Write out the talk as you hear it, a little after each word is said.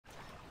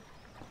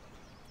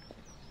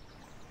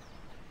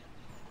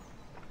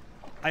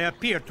I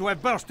appear to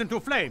have burst into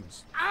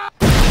flames.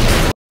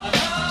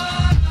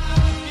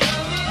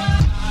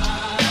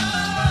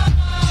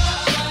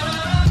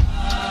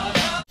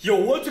 Yo,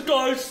 what's up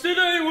guys?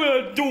 Today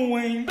we're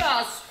doing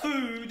fast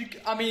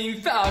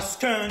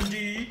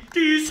candy.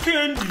 These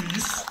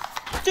candies.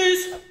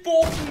 These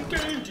fucking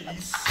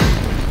candies.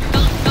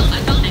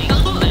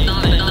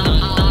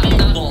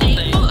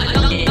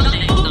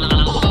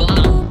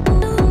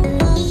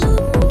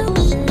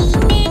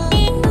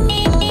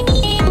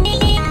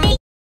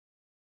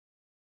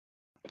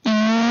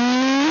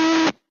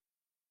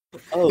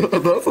 Oh,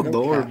 that's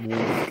adorable.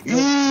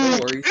 No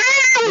worries.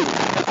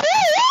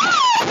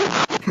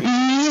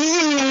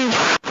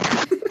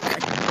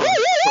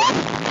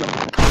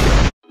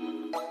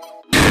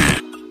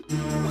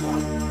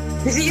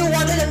 Is it you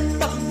wanted a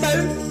fucking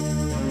phone?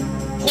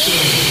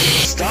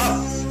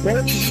 Stop! What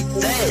are you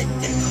dead?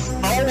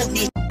 All of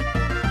these.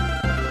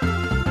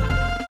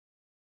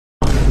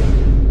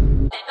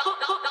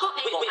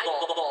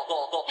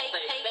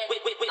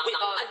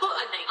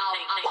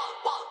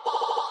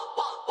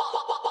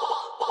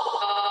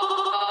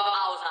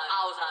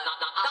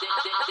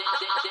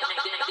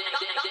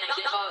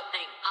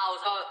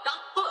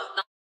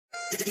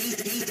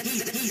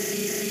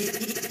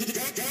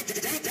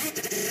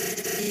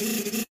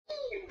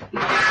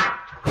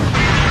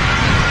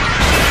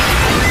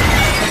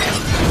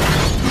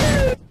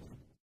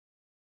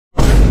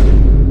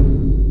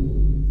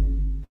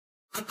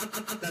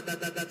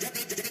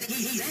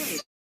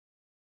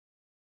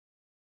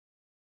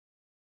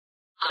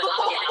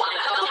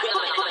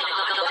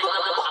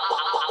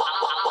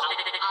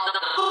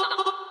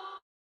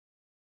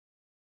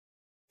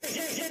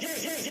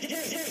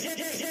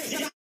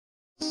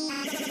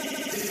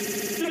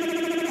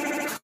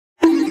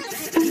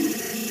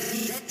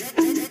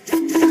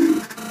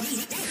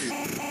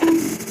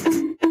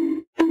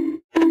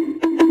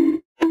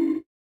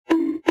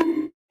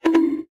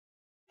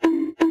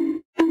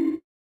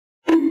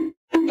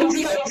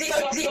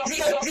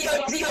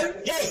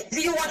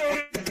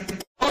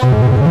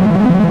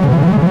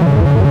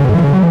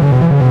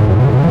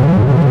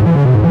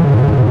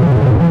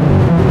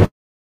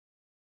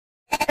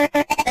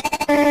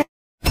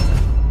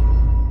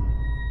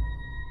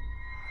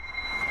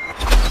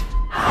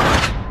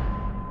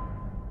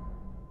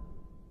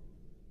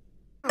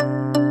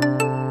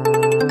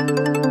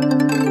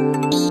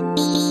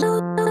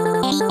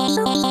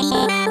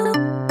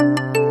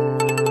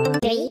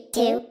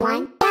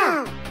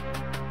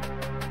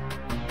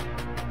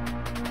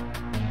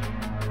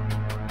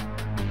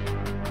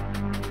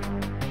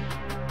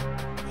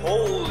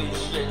 Holy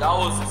shit, that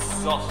was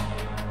exhausting.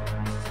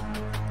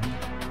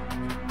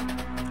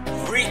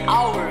 3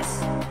 hours.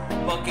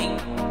 Fucking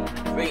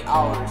 3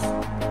 hours.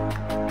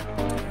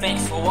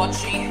 Thanks for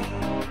watching.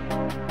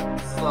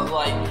 So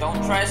like,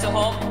 don't try this at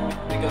home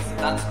because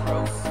that's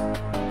gross.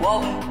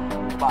 Well,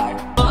 bye.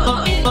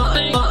 Fuck.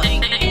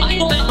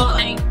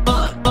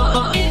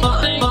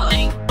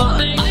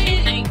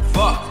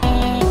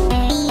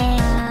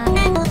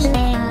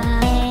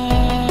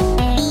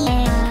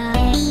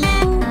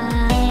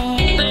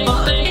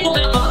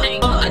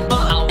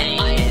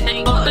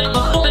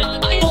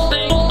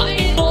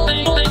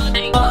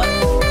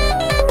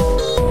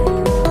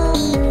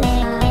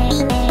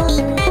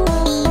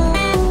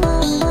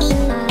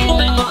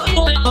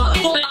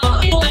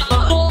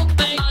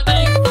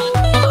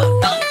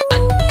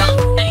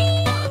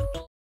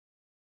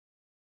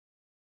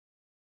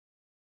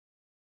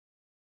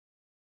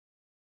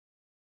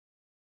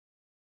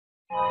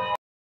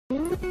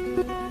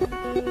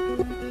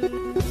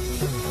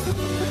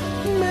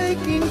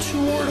 Making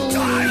chortles in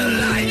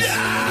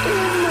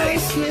my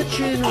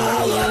kitchen.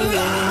 All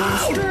alone.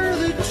 Stir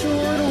the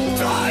chortles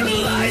while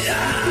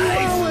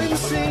I'm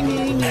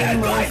singing in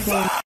my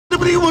phone.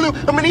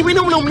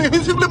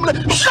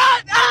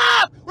 Shut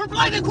up! We're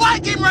playing a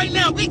quiet game right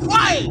now. Be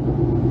quiet.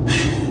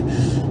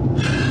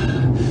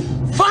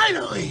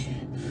 Finally.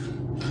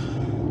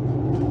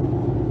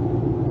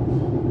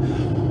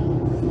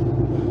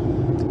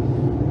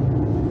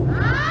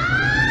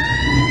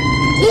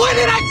 What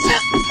did I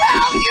just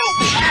tell you?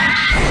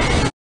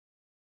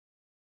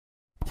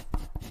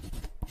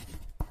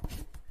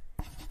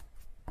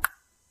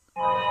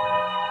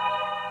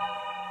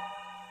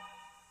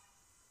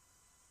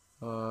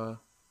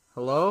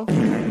 Hello?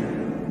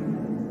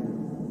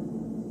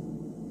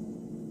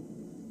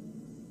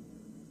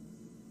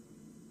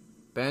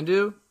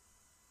 Bandu?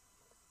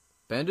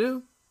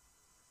 Bandu?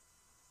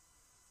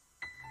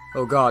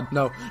 Oh god,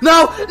 no.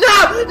 No!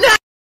 No! No!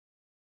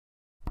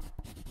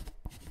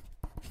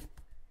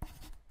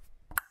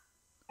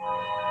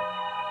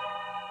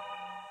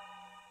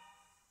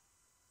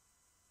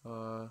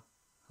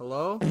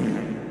 Hello?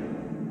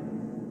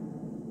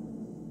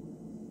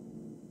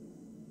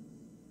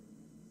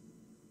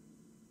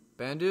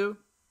 Bandu?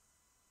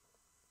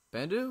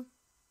 Bandu?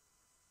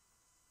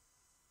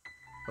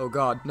 Oh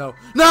god, no.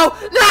 No!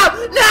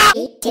 No! No!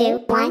 3,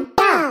 2, 1,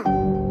 go!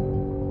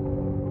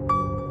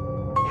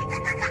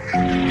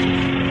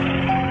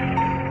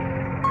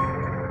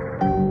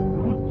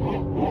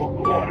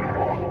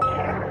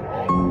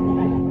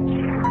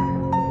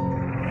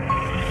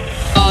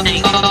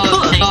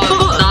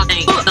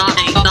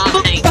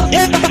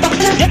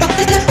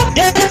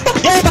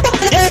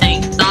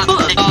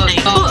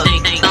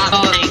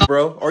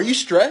 are you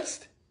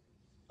stressed?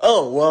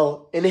 Oh,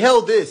 well,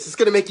 inhale this. It's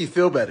gonna make you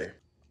feel better.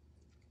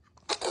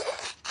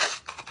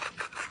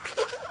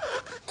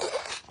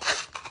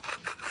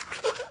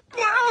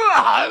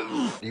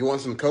 You want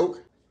some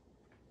Coke?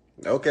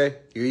 Okay,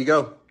 here you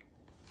go.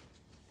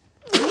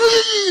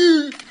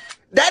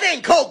 That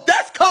ain't Coke,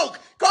 that's Coke!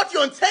 Got you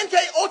on 10K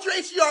Ultra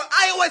HDR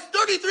iOS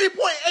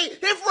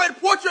 33.8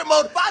 infrared portrait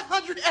mode,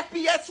 500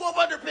 FPS,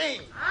 1200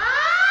 ping.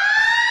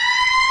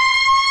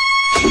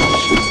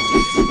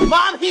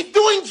 Mom, he's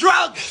doing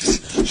drugs!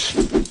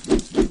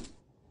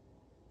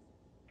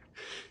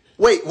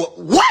 Wait,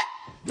 what?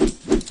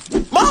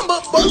 Mom,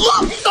 but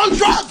look, he's on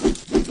drugs!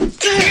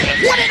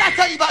 What did I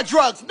tell you about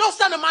drugs? No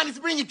son of mine is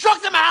bringing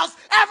drugs in my house,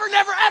 ever,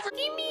 never, ever!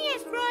 Give me a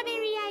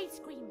strawberry ice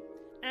cream.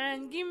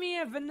 And give me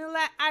a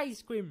vanilla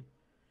ice cream.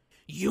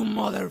 You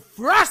mother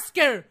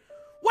frusker!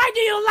 Why do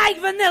you like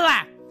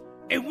vanilla?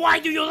 And why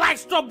do you like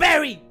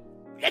strawberry?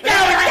 Wait,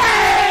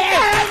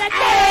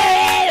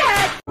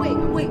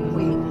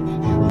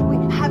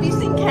 have you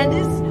seen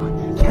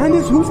Candies?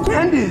 Candies? Who's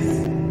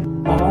Candies?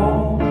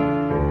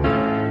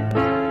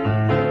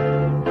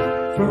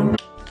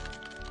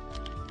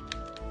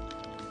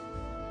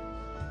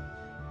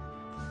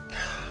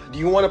 Do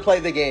you want to play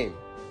the game?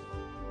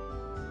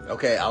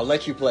 Okay, I'll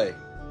let you play.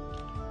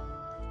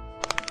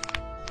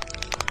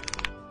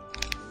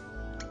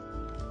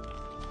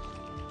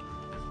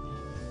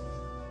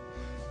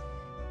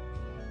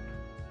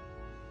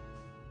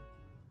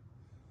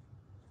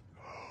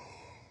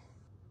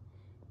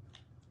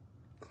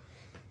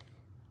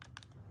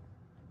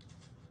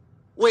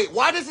 Wait,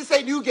 why does it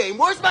say new game?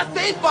 Where's my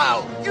save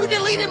file? You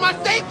deleted my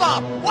save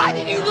file! Why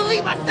did you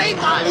delete my save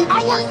file?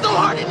 I worked so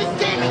hard in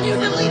this game and you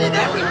deleted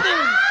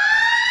everything!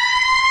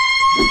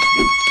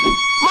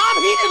 Mom,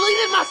 he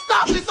deleted my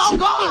stuff! It's all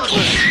gone!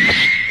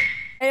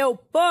 Hey, yo,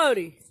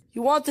 buddy,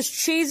 you want this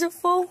cheese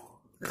fool?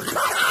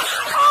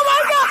 Oh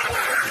my god!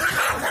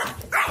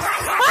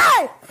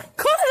 Hey!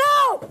 Cut it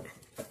out!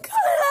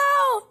 Cut it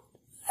out!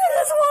 I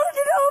just wanted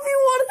to know if you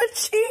wanted to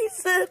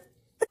cheese it!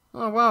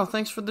 Oh wow,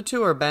 thanks for the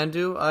tour,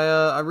 Bandu.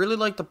 I really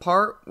liked the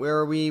part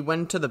where we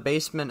went to the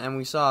basement and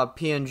we saw a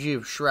PNG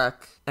of Shrek,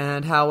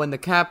 and how in the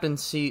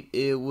captain's seat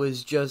it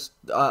was just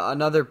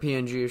another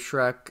PNG of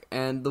Shrek,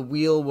 and the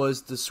wheel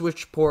was the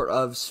switch port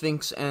of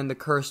Sphinx and the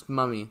Cursed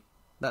Mummy.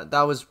 That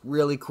was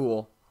really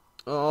cool.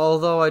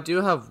 Although I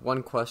do have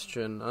one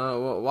question.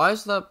 Why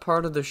is that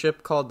part of the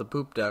ship called the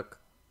poop deck?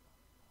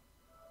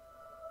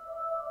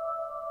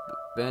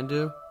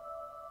 Bandu?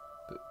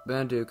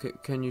 Bandu,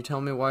 can you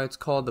tell me why it's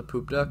called the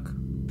poop deck?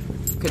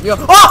 Can you—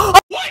 oh!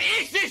 What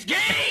is this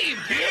game,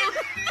 dude?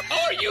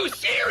 Are you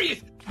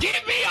serious? Give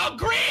me a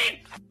green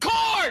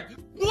card!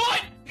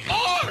 What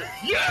are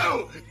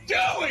you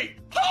doing?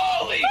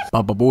 Holy—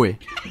 Baba boy.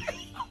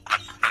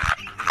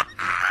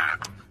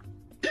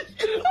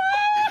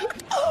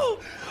 Oh,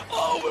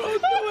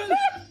 don't do it!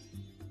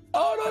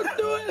 Oh, don't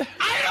do it!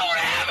 I don't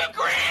have a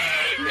green!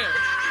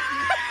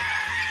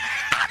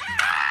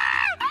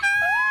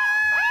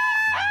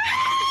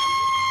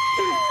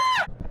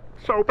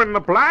 Let's open the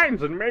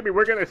blinds and maybe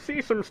we're gonna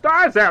see some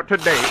stars out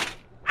today.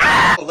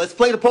 Let's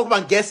play the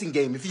Pokemon guessing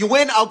game. If you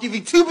win, I'll give you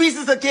 2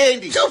 pieces of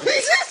candy. 2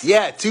 pieces?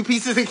 Yeah, 2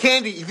 pieces of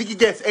candy if you can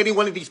guess any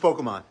one of these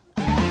Pokemon.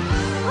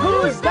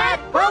 Who's that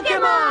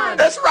Pokemon?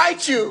 That's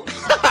right, you.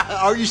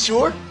 Are you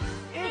sure?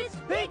 It's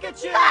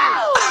Pikachu!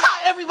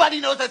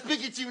 Everybody knows that's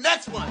Pikachu.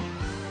 Next one.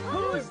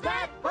 Who's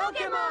that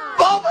Pokemon?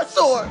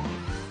 Bulbasaur.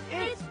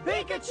 It's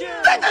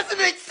Pikachu! That doesn't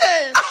make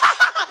sense.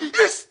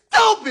 You're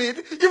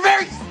stupid. You're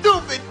very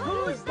stupid.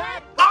 Who's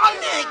that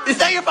Nick, is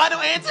that your final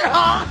answer,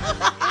 huh?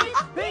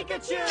 It's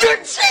Pikachu! You're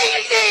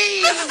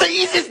cheating! This is the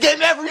easiest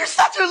game ever. You're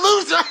such a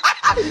loser.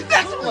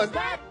 Next one.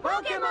 That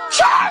Pokemon!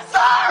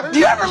 Charizard! Do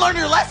you ever learn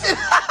your lesson?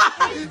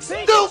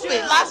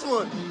 Stupid. Last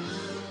one.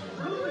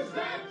 Who's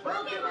that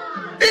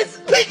Pokemon? It's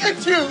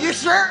Pikachu! You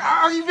sure?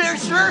 Are you very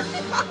sure?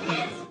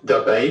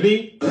 The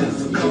baby?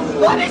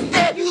 What is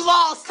that? You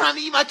lost. Time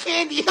to eat my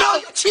candy. No,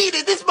 you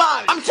cheated. This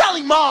mine. I'm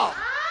telling Mom.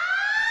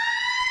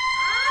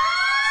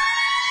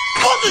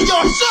 Open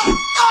your shut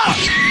up!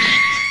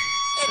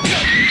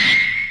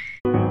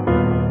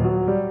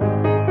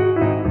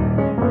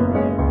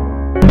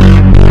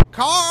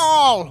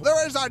 Carl!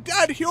 There is a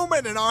dead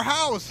human in our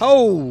house!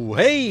 Oh,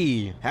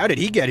 hey! How did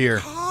he get here?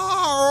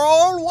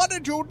 Carl, what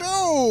did you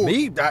do?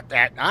 Me?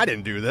 I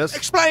didn't do this.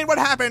 Explain what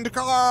happened,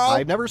 Carl!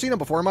 I've never seen him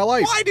before in my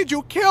life. Why did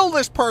you kill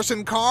this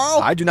person,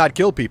 Carl? I do not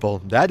kill people.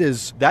 That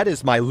is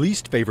my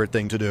least favorite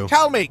thing to do.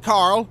 Tell me,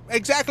 Carl,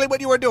 exactly what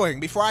you were doing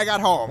before I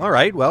got home. All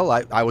right, well,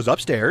 I was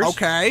upstairs.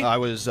 Okay. I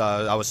was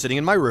sitting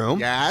in my room.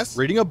 Yes.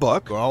 Reading a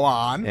book. Go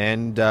on.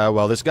 And,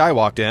 well, this guy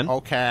walked in.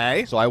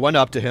 Okay. So I went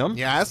up to him.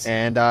 Yes.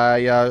 And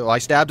I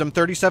stabbed him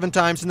 37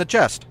 times in the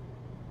chest.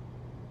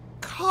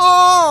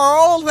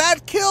 Carl,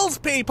 that kills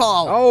people!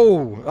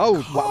 Oh,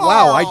 Carl.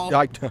 wow,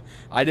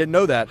 I didn't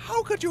know that.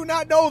 How could you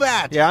not know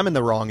that? Yeah, I'm in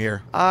the wrong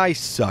here. I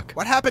suck.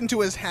 What happened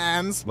to his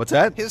hands? What's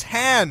that? His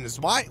hands.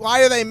 Why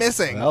are they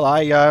missing? Well,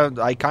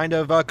 I kind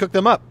of cooked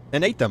them up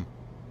and ate them.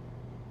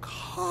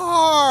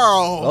 Carl,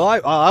 Carl!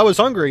 Well, I was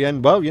hungry,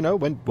 and, well, you know,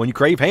 when you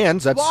crave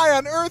hands, that's... Why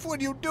on earth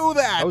would you do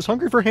that? I was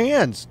hungry for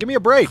hands. Give me a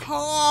break.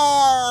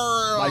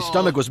 Carl! My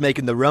stomach was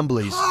making the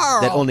rumblies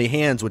Carl! that only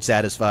hands would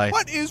satisfy.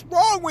 What is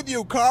wrong with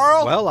you,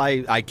 Carl? Well,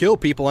 I kill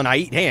people and I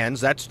eat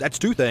hands. That's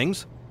two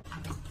things.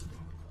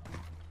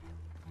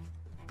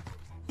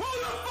 Who the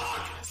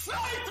fuck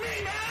sniped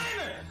me,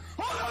 man?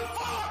 Who the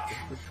fuck?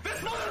 This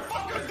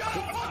motherfucker's got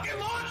a fucking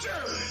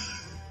launcher!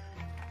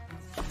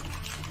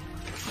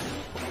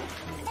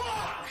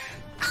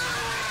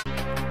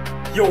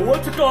 Yo,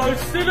 what you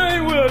guys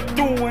today we're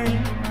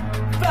doing?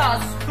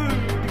 Fast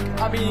food.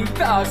 I mean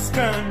fast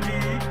candy.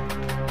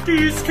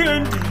 These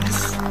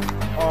candies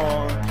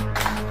are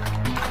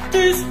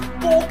these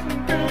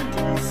fucking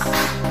candies.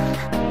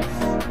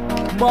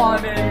 My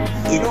name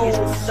is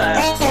Joseph.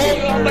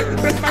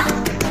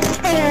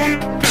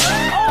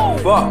 Oh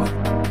fuck!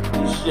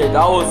 Shit,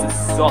 that was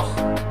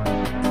exhausting.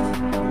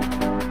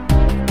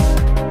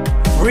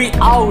 3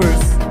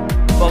 hours.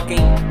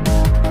 Fucking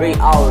 3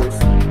 hours.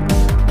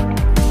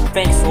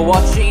 Thanks for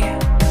watching.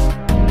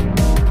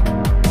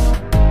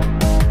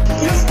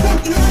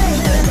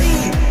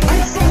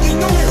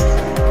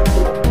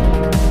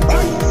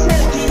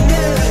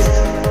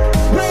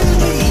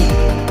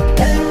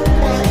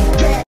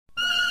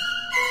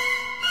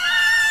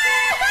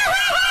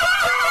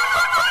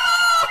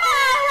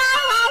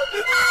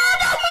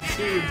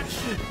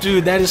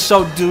 Dude, that is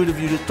so dude of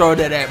you to throw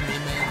that at me,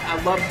 man. I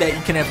love that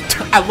you can have.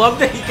 I love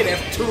that you can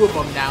have 2 of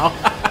them now.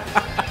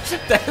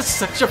 That is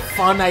such a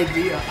fun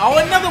idea. Oh,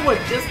 another one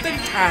just in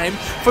time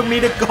for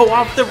me to go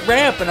off the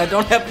ramp, and I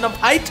don't have enough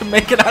height to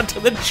make it onto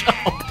the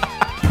jump.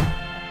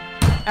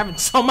 Having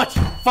so much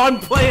fun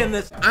playing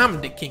this.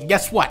 I'm the king.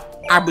 Guess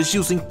what? I was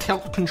using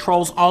tilt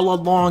controls all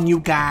along, you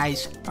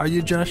guys. Are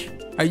you, Josh?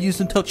 Are you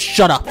using tilt?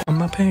 Shut up.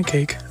 I'm a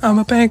pancake. I'm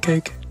a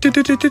pancake.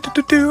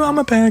 Do-do-do-do-do-do. I'm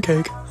a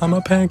pancake. I'm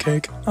a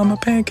pancake. I'm a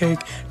pancake.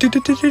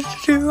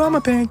 Do-do-do-do-do-do. I'm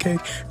a pancake.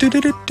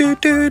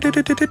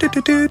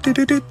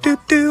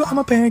 Do-do-do-do-do-do-do-do-do-do-do-do. I'm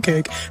a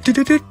pancake.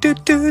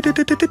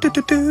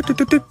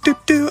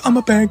 Do-do-do-do-do-do-do-do-do-do-do. I'm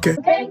a pancake.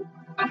 Okay,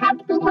 I have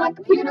to put my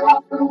computer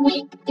off for a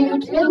week due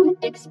to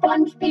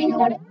Expunge being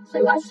on it.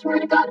 So I swear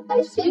to God, if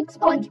I see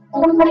Expunge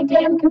on my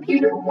damn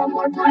computer one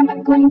more time,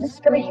 I'm going to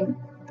scream.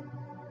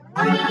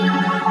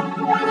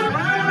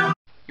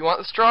 You want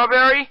the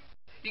strawberry?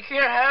 You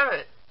can't have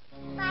it.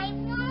 I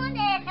want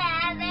to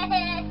have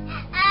it.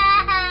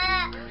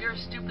 You're a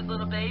stupid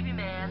little baby,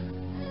 man.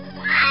 I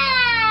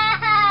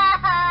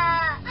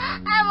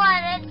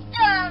want a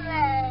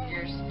strawberry.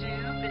 You're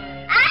stupid.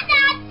 I'm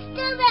not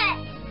stupid.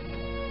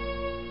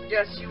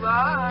 Yes, you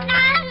are.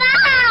 I'm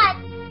not.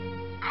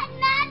 I'm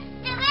not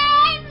stupid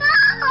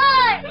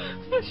anymore.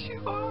 Yes, you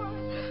are.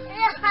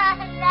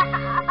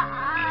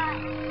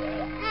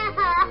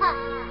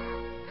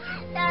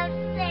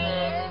 Don't say it.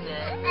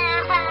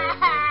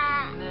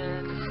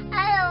 I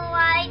don't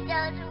like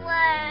those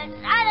words.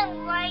 I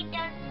don't like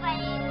those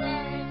funny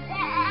words.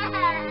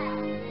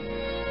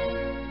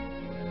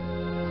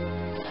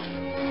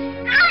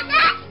 I'm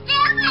not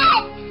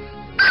stupid!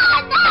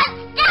 I'm not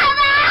stupid!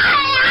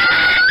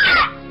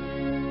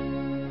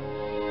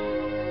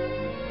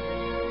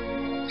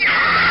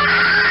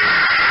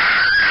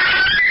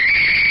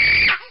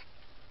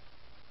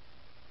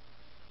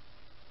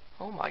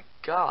 Oh my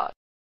god.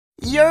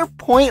 You're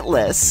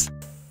pointless.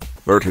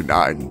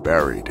 39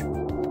 buried.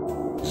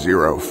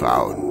 0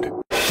 found.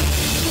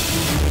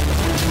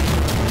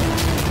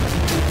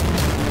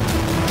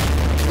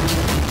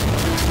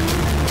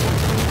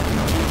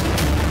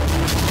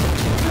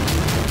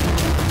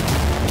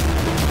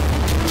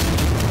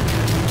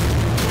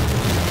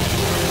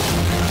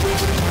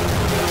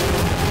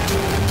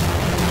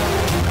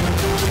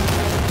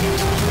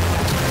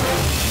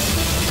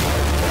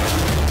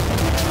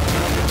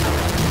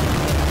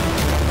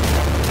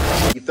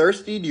 You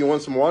thirsty? Do you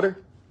want some water?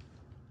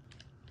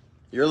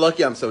 You're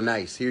lucky I'm so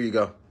nice. Here you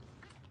go.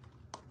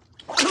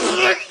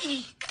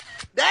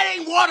 That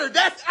ain't water,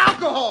 that's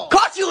alcohol!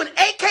 Cost you an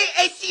 8K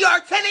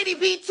HDR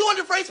 1080p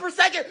 200 frames per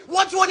second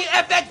 120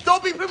 FX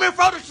Dolby Premiere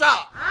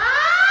Photoshop!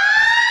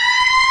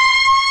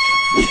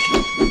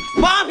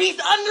 Mom, he's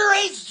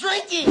underage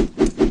drinking!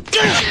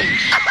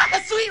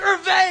 Sweet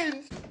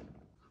revenge!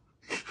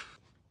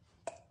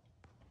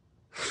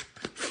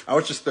 I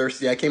was just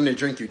thirsty. I came to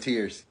drink your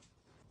tears.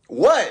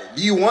 What?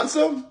 Do you want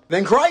some?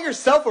 Then cry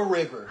yourself a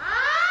river.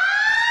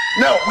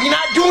 No, we're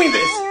not doing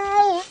this!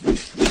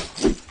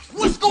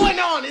 What's going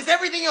on? Is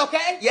everything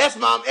okay? Yes,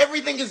 Mom,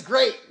 everything is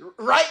great.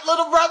 Right,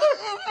 little brother?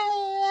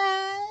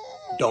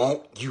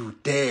 Don't you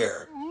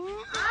dare.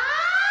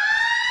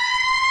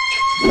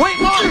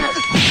 Wait, Mom!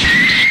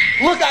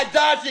 Look, I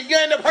dodged it. You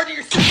end up hurting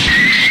yourself.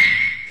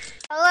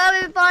 Hello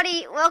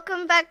everybody,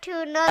 welcome back to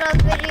another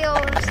video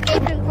of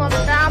escaping from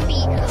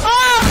zombie.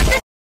 Oh!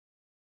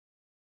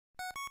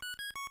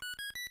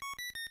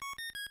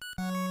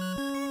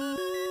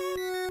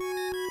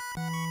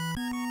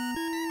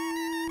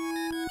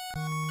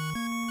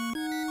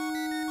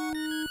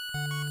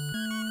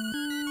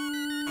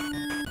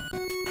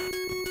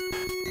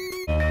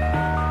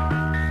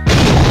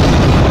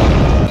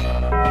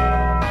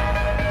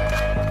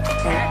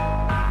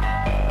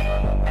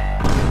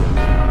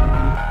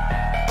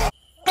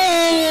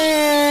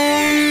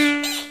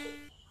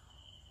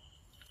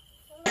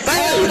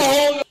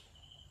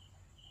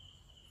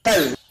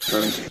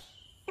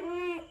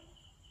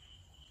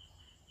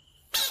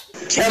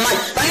 Kill my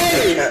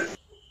phone!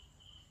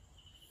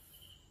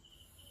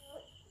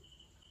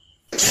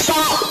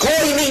 Stop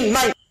calling me,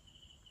 mate!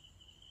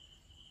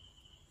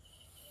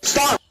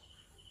 Stop!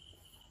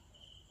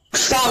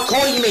 Stop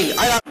calling me!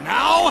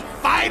 No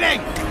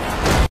fighting!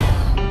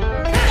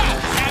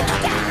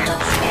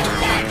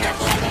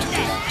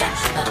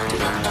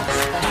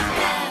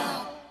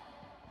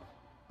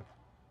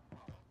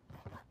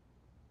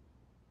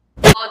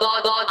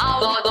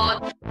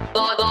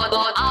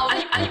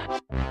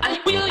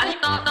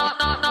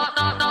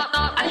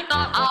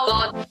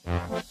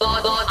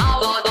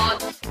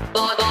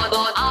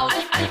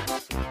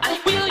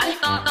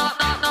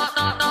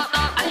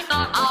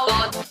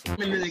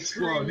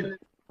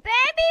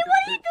 Baby, what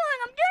are you doing?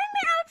 I'm doing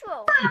my outro.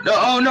 No,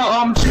 oh no,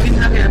 chicken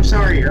nugget. I'm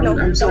sorry.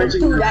 I'm sorry, don't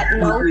chicken do that.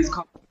 nugget. No. Please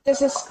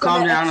This is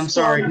calm down. I'm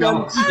sorry.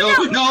 No,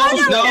 chicken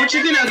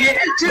nugget.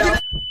 Chicken